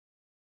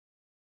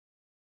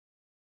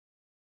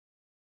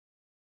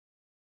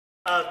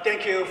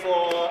Thank you for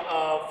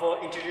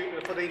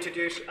the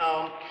introduction.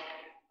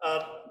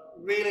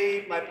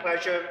 Really, my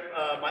pleasure,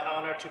 my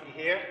honor to be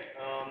here.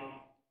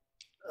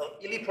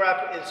 Ely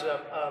Prep is a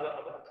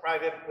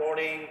private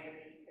boarding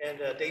and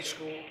day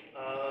school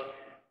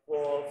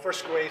for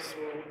first grade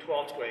through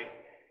 12th grade,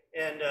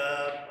 and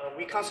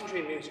we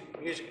concentrate music.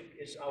 Music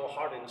is our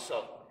heart and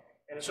soul,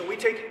 and so we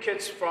take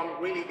kids from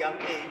really young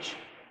age,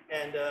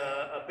 and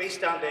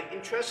based on their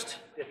interest,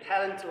 their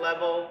talent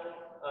level,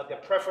 their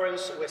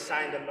preference, we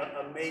assign them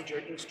a major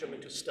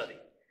instrument to study.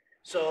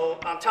 So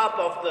on top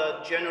of the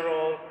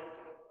general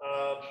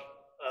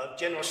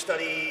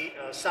study,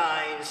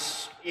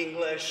 science,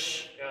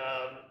 English,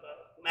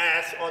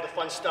 math, all the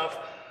fun stuff,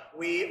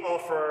 we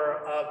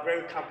offer a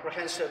very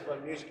comprehensive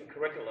music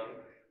curriculum,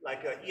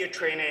 like ear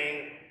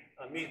training,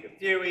 music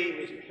theory,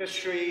 music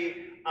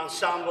history.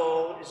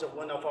 Ensemble is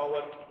one of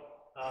our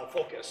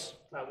focus.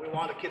 We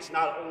want the kids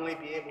not only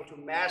be able to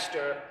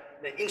master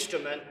the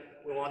instrument,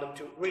 we want them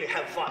to really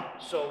have fun.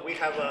 So we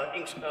have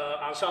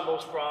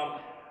ensembles from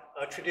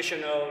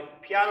traditional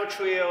piano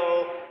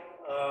trio,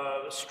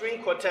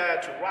 string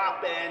quartet,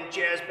 rock band,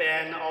 jazz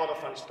band, all the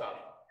fun stuff.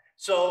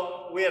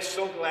 So we are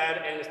so glad,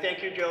 and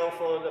thank you, Joe,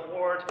 for the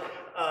board.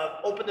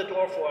 Open the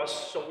door for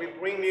us, so we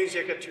bring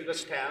music to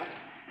this town.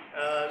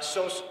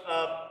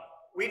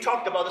 We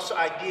talked about this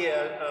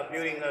idea of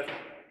building a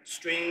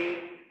string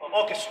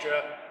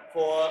orchestra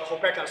for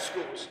Hopatcong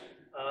schools.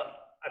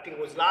 I think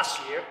it was last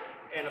year.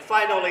 And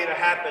finally, it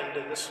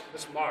happened this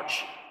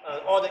March.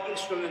 All the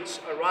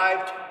instruments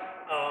arrived,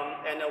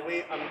 and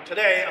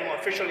today I'm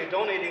officially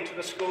donating to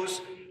the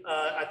schools.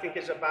 I think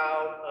it's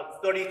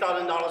about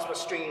 $30,000 for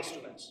string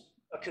instruments.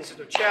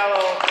 Consider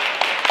cello.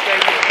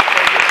 Thank you.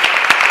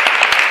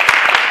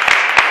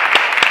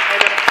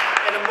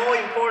 And more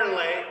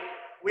importantly,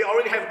 we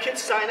already have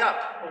kids sign up.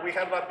 We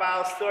have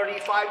about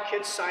 35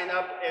 kids sign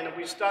up, and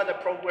we started the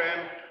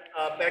program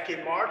back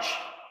in March.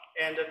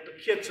 And the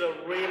kids are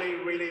really,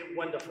 really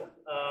wonderful.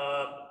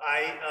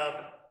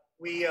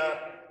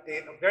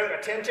 They're very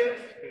attentive,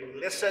 they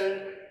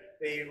listen,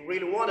 they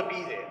really want to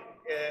be there,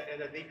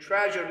 and they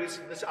treasure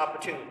this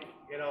opportunity.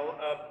 You know,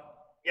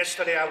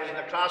 yesterday I was in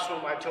the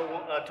classroom, I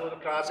told the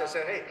class, I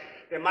said, hey,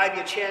 there might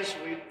be a chance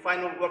we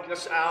finally work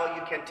this out,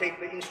 you can take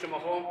the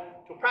instrument home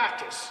to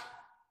practice.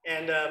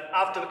 And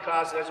after the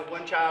class, there's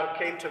one child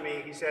came to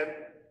me, he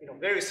said, you know,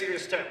 very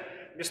serious term,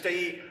 Mr.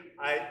 E,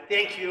 I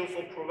thank you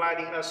for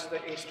providing us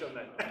the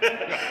instrument.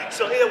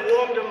 So it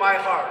warmed my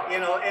heart, you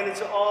know, and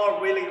it's all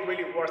really,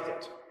 really worth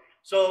it.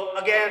 So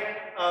again,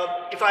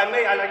 if I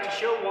may, I'd like to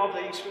show one of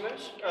the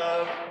instruments.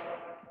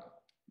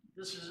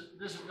 This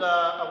is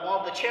one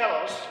of the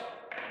cellos.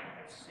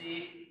 Let's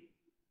see.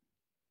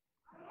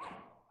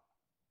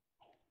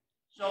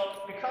 So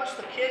because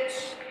the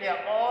kids, they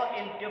are all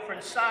in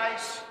different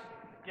size,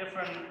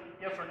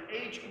 different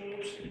age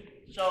groups,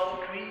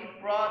 so we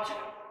brought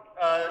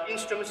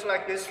instruments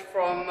like this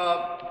from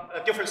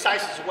different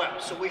sizes as well.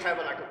 So we have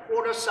like a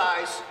quarter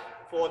size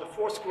for the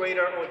fourth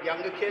grader or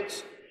younger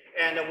kids,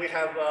 and we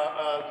have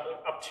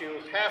up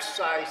to half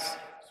size,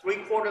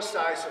 three-quarter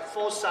size,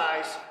 full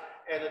size,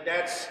 and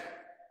that's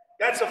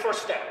the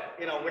first step.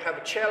 You know, we have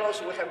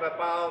cellos. We have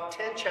about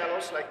 10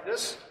 cellos like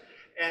this,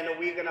 and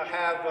we're gonna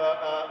have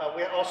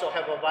we also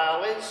have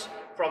violins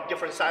from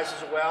different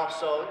sizes as well.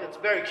 So it's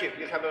very cute.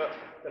 You have the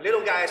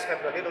little guys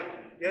have the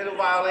little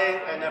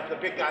violin, and the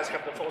big guys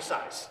have the full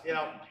size, you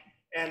know.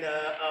 And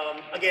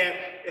again,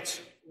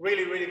 it's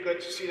really, really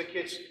good to see the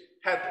kids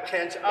have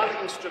hands on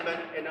the instrument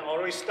and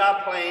already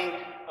start playing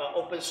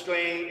open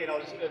string. You know,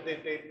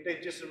 they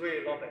just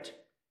really love it.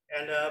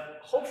 And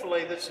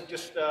hopefully, this is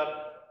just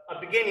a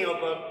beginning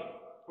of a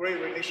great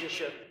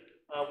relationship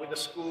with the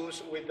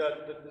schools, with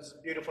this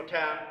beautiful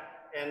town,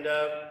 and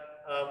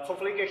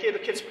hopefully, you can hear the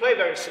kids play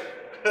very soon.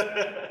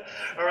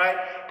 All right.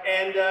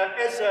 And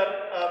as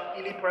a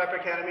Ely Prep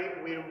Academy,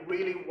 we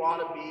really want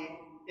to be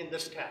in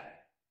this town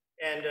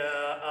and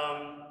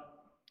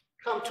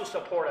come to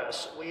support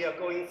us. We are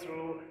going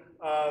through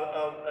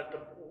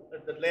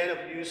the land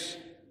of use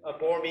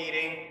board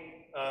meeting,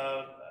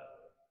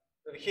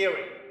 the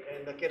hearing,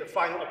 and get a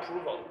final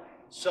approval.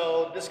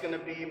 So this is going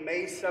to be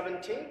May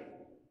 17th.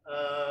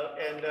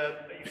 And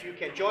if you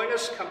can join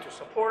us, come to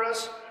support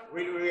us.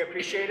 Really, really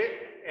appreciate it.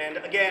 And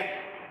again,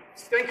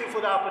 thank you for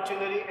the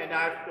opportunity, and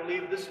I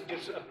believe this is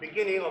just a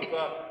beginning of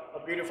a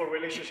beautiful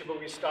relationship that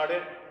we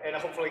started, and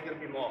hopefully there'll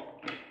be more.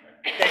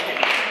 Thank you.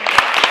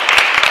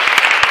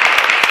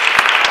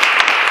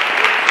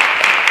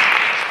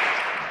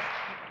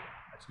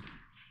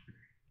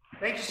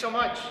 Thank you so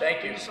much.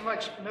 Thank you so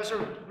much. And those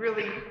are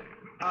really,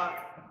 I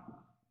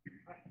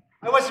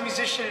was a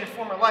musician in a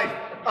former life.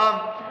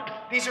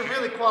 These are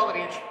really quality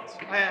instruments,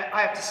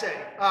 I have to say.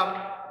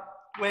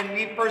 When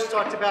we first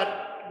talked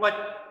about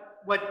what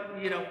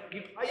you know,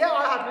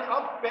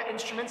 I'll bet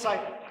instruments. I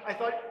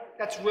thought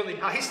that's really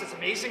nice. That's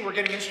amazing. We're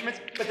getting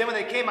instruments. But then when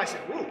they came, I said,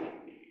 "Ooh,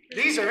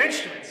 these are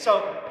instruments."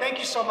 So thank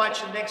you so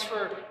much, and thanks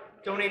for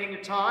donating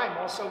your time.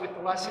 Also with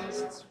the lessons,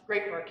 it's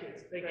great for our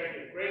kids. Thank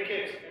you. Great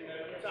kids, and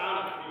it's an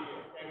honor to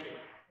be here.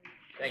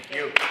 Thank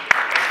you.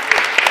 Thank you.